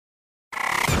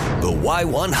The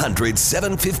Y100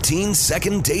 715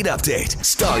 second date update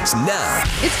starts now.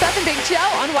 It's Beth and Big Joe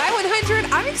on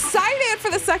Y100. I'm excited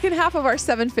for the second half of our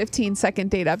 715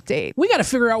 second date update. We got to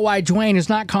figure out why Dwayne is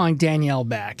not calling Danielle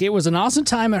back. It was an awesome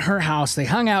time at her house. They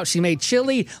hung out. She made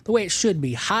chili the way it should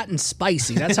be, hot and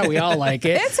spicy. That's how we all like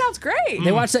it. It sounds great.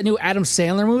 They watched that new Adam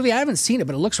Sandler movie. I haven't seen it,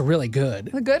 but it looks really good.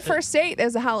 A Good First Date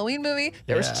is a Halloween movie.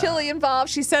 There was chili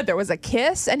involved. She said there was a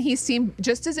kiss, and he seemed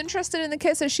just as interested in the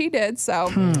kiss as she did.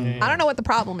 So I don't know what the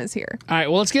problem is here. All right,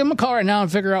 well, let's give him a call right now and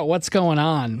figure out what's going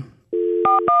on.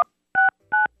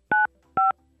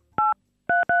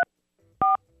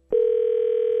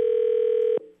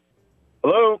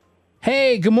 Hello.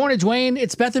 Hey, good morning, Dwayne.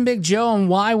 It's Beth and Big Joe on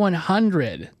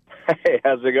Y100. Hey,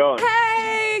 how's it going?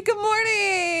 Hey, good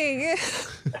morning.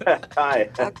 Hi.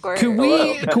 Awkward. Could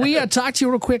we talk to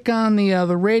you real quick on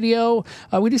the radio?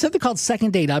 We do something called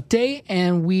Second Date Update,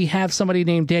 and we have somebody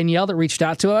named Danielle that reached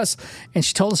out to us, and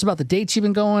she told us about the dates you've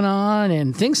been going on,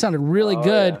 and things sounded really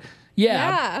good.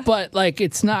 Yeah, but like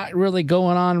it's not really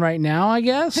going on right now, I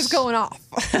guess. It's going off.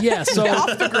 Yeah, so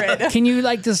off the grid. Can you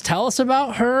like just tell us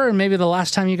about her and maybe the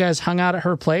last time you guys hung out at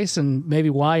her place and maybe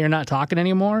why you're not talking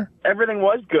anymore? Everything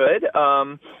was good.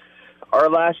 Our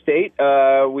last date,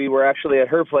 we were actually at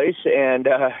her place, and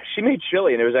she made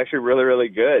chili, and it was actually really, really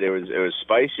good. It was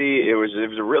spicy. It was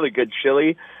a really good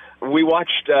chili. We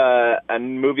watched a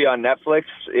movie on Netflix.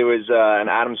 It was an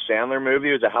Adam Sandler movie.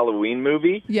 It was a Halloween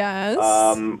movie. Yes.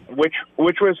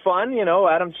 Which was fun. You know,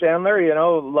 Adam Sandler. You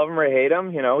know, love him or hate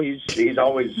him. You know, he's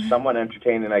always somewhat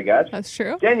entertaining, I guess. That's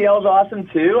true. Danielle's awesome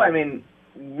too. I mean,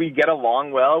 we get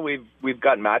along well. We've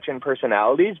got matching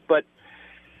personalities, but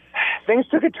things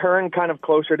took a turn kind of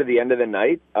closer to the end of the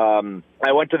night.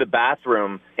 I went to the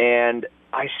bathroom and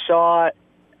I saw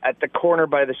at the corner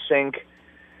by the sink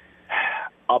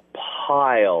a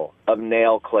pile of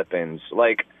nail clippings.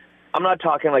 Like, I'm not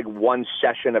talking like one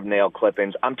session of nail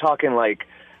clippings. I'm talking like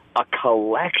a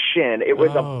collection. It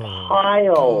was a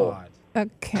pile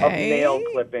of nail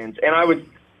clippings. And I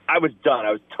was done.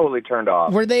 I was totally turned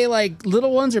off. Were they like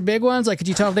little ones or big ones? Like, could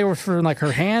you tell if they were from like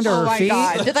her hand or her feet? Oh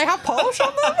my God. Did they have polish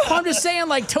on them? I'm just saying,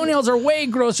 like, toenails are way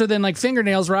grosser than like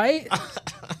fingernails, right?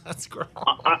 That's gross.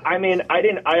 I mean, I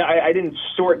didn't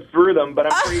sort through them,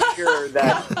 but I'm pretty sure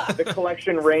that the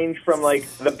collection ranged from like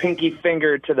the pinky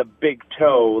finger to the big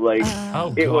toe. Like,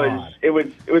 it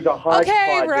was a hodgepodge.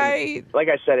 Okay, right. And, like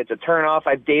I said, it's a turn off.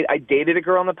 I dated a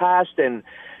girl in the past, and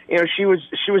you know, she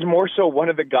was more so one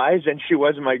of the guys than she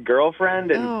was my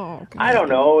girlfriend, and I don't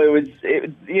know.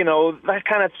 You know, that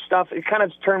kind of stuff. It kind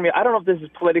of turned me. I don't know if this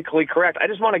is politically correct. I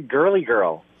just want a girly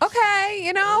girl. Okay,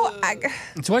 you know,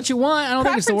 it's what you want. I don't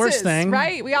think it's the worst thing,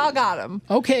 right? We all got them.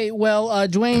 Okay, well,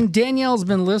 Dwayne, Danielle's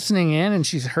been listening in, and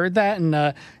she's heard that.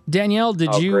 And Danielle,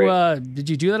 did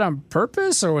you do that on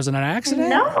purpose, or was it an accident?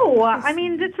 No, I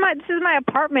mean this is my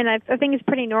apartment. I think it's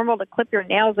pretty normal to clip your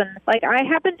nails, and like I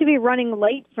happened to be running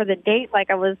late for the date. Like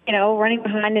I was, running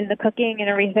behind in the cooking and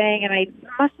everything, and I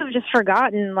must have just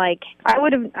forgotten. Like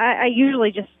I usually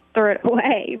just throw it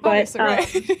away, but it's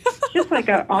just like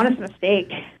an honest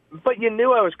mistake. But you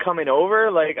knew I was coming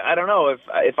over. Like, I don't know,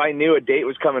 if I knew a date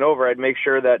was coming over, I'd make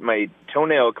sure that my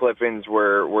toenail clippings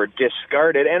were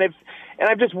discarded. And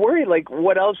I'm just worried, like,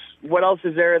 what else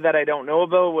is there that I don't know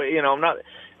about? You know, I'm not,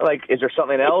 like, is there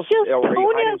something else? It's just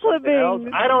toenail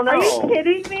clippings. I don't know. Are you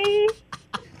kidding me?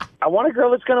 I want a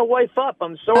girl that's going to wife up.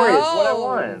 I'm sorry. It's what I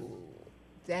want.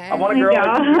 Dang. I want a girl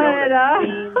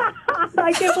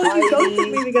I can't believe you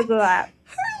ghosted me because of that.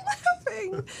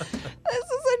 Laughing. This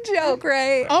is a joke,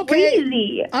 right? Okay.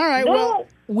 Crazy. All right. No.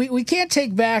 Well, we can't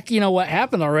take back, what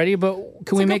happened already, but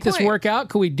can we make this work out?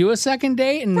 Could we do a second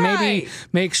date and maybe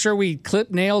make sure we clip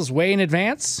nails way in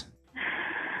advance?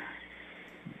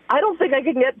 I don't think I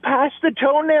can get past the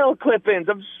toenail clippings.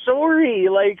 I'm sorry.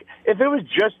 Like, if it was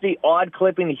just the odd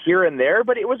clipping here and there,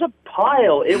 but it was a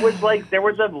pile. It was like there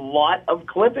was a lot of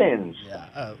clippings.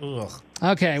 Yeah.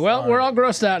 Okay, well, we're all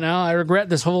grossed out now. I regret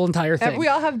this whole entire thing. We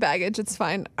all have baggage. It's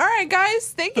fine. All right,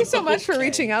 guys. Thank you so much for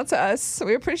reaching out to us.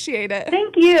 We appreciate it.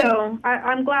 Thank you.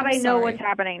 I'm glad I know what's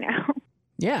happening now.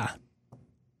 Yeah.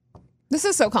 This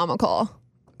is so comical.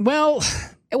 Well,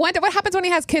 what happens when he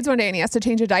has kids one day and he has to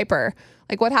change a diaper?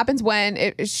 Like, what happens when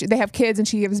they have kids and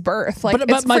she gives birth? Like,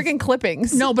 it's freaking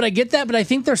clippings. No, but I get that. But I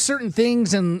think there's certain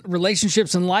things in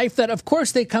relationships in life that, of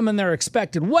course, they come and they're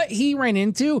expected. What he ran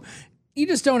into, you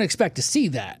just don't expect to see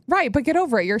that. Right, but get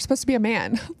over it. You're supposed to be a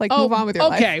man. Like, move on with your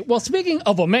life. Okay, well, speaking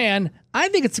of a man, I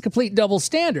think it's a complete double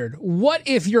standard. What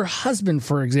if your husband,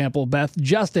 for example, Beth,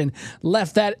 Justin,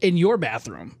 left that in your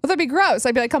bathroom? Well, that'd be gross.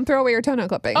 I'd be like, come throw away your toenail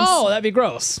clippings. Oh, that'd be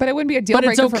gross. But it wouldn't be a deal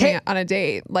breaker for me on a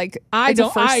date. Like, it's a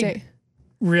first date.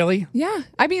 Really? Yeah.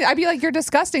 I mean, I'd be like, you're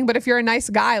disgusting, but if you're a nice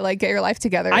guy, like, get your life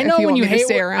together. I know if you when want you me to hate.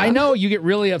 stay around. I know you get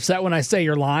really upset when I say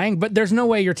you're lying, but there's no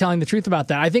way you're telling the truth about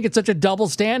that. I think it's such a double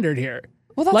standard here.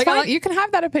 Well, that's Like, fine. You can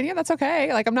have that opinion. That's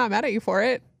okay. Like, I'm not mad at you for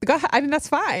it. Go ahead. I mean, that's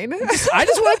fine. I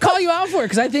just want to call you out for it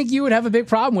because I think you would have a big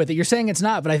problem with it. You're saying it's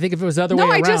not, but I think if it was the other way No,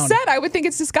 around. I just said I would think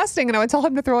it's disgusting and I would tell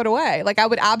him to throw it away. Like, I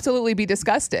would absolutely be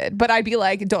disgusted, but I'd be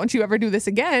like, don't you ever do this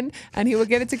again. And he would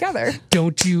get it together.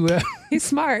 Don't you? He's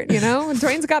smart, you know?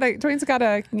 Dwayne's got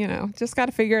to, you know, just got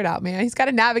to figure it out, man. He's got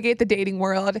to navigate the dating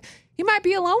world. He might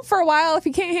be alone for a while if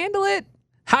he can't handle it.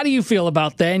 How do you feel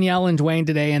about Danielle and Dwayne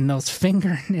today and those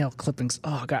fingernail clippings?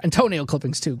 Oh, God. And toenail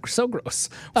clippings, too. So gross.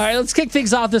 All right, let's kick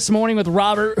things off this morning with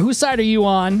Robert. Whose side are you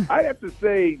on? I'd have to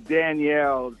say,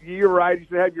 Danielle, you're right. You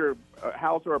should have your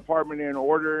house or apartment in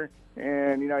order.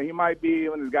 And, you know, he might be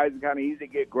one of those guys that kind of easy to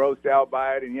get grossed out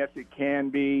by it. And, yes, it can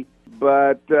be.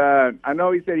 But I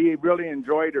know he said he really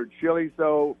enjoyed her chili,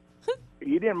 so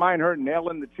he didn't mind her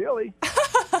nailing the chili.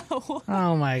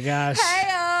 Oh, my gosh. Hey,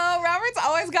 Robert's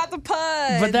always got the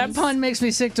puns. But that pun makes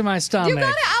me sick to my stomach. You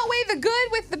got to outweigh the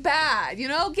good with the bad, you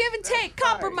know? Give and take,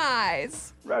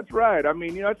 compromise. That's right. I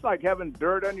mean, you know, it's like having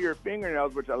dirt under your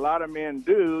fingernails, which a lot of men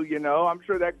do, you know. I'm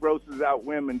sure that grosses out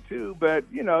women, too. But,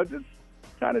 you know, just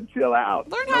kind of chill out.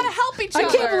 Learn how to help each other.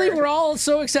 I can't believe we're all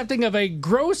so accepting of a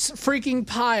gross freaking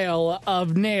pile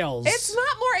of nails. It's not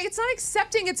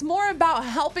accepting. It's more about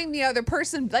helping the other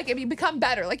person. Like, if you become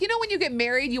better. Like, you know, when you get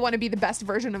married, you want to be the best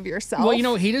version of yourself. Well, you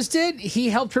know what he just did? He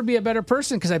helped her be a better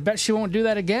person because I bet she won't do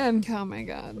that again. Oh, my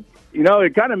God. You know,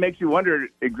 it kind of makes you wonder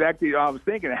exactly. I was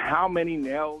thinking how many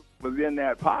nails was in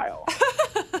that pile.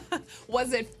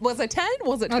 Was it 10?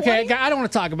 Was it 20? Okay, I don't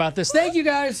want to talk about this. Thank you,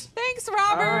 guys. Thanks, All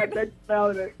right, Robert. thanks for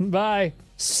smelling it. Bye.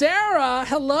 Sarah,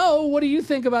 hello. What do you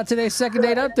think about today's second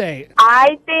date update?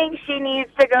 I think she needs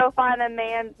to go find a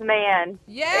man's man.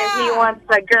 Yeah. If he wants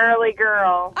a girly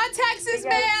girl. A Texas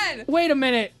man. Wait a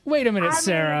minute,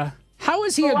 Sarah. How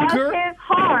is he a Bless girl? his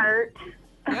heart.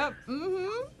 Yep.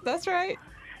 Mm-hmm. That's right.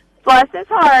 Bless his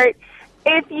heart.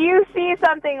 If you see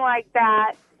something like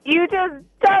that, you just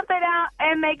dump it out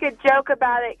and make a joke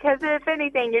about it. Because if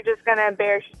anything, you're just going to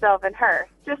embarrass yourself and her.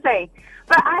 Just saying.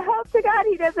 But I hope to God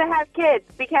he doesn't have kids,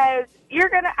 because you're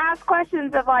going to ask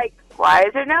questions of like, why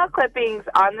is there nail clippings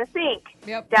on the sink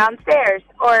downstairs?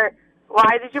 Or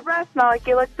why did your breath smell like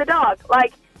you licked the dog?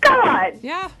 Like, come on.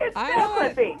 Yeah, it's I nail know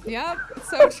it. clippings. Yep,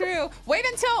 so true. Wait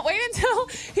until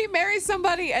he marries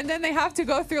somebody and then they have to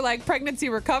go through like pregnancy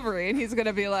recovery and he's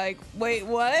gonna be like, wait,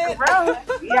 what? Gross.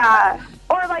 Yeah.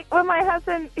 Or like when my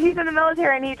husband, he's in the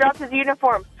military and he drops his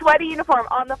uniform, sweaty uniform,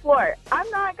 on the floor. I'm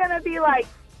not gonna be like,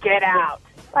 get out.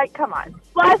 Like, come on.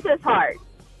 Bless his heart.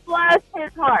 Bless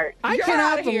his heart. I You're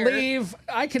cannot outta here.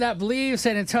 believe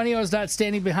San Antonio is not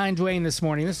standing behind Dwayne this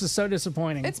morning. This is so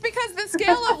disappointing. It's because the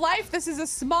scale of life, this is a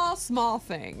small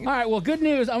thing. All right, well, good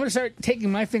news. I'm going to start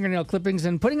taking my fingernail clippings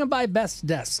and putting them by Beth's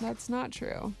desk. That's not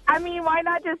true. I mean, why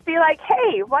not just be like,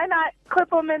 hey, why not clip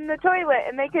them in the toilet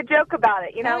and make a joke about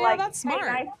it? You know, Oh, yeah, like, that's smart.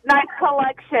 hey, nice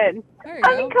collection. There you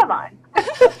I go. mean, come on.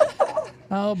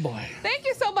 Oh, boy. Thank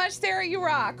you so much, Sarah. You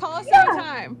rock. Call us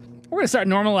anytime. We're going to start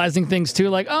normalizing things, too.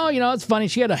 Like, oh, you know, it's funny.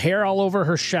 She had a hair all over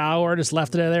her shower, just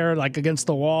left it there, like, against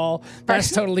the wall.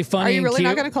 That's totally funny Are you and really cute.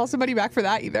 not going to call somebody back for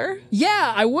that either?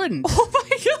 Yeah, I wouldn't. Oh,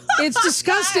 my God. It's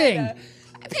disgusting.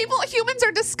 Humans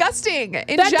are disgusting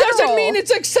in That general. doesn't mean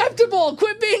it's acceptable.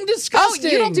 Quit being Oh, disgusting.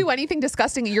 you don't do anything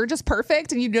disgusting. You're just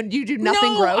perfect, and you do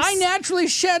nothing no, gross. I naturally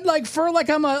shed like fur, like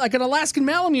I'm like an Alaskan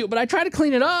Malamute, but I try to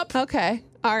clean it up. Okay,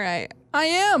 all right. I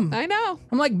am. I know.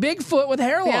 I'm like Bigfoot with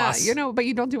hair Yeah, loss. you know, but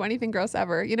you don't do anything gross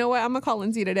ever. You know what? I'm gonna call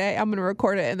Lindsay today. I'm gonna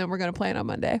record it, and then we're gonna play it on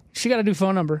Monday. She got a new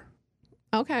phone number.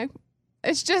 Okay.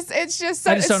 It's just so, I just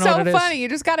don't it's know so what it is. funny. You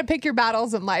just got to pick your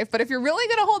battles in life. But if you're really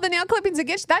gonna hold the nail clippings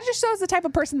against, that just shows the type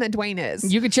of person that Dwayne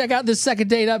is. You can check out this second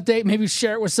date update. Maybe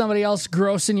share it with somebody else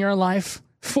gross in your life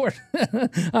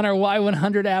on our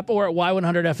Y100 app or at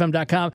y100fm.com.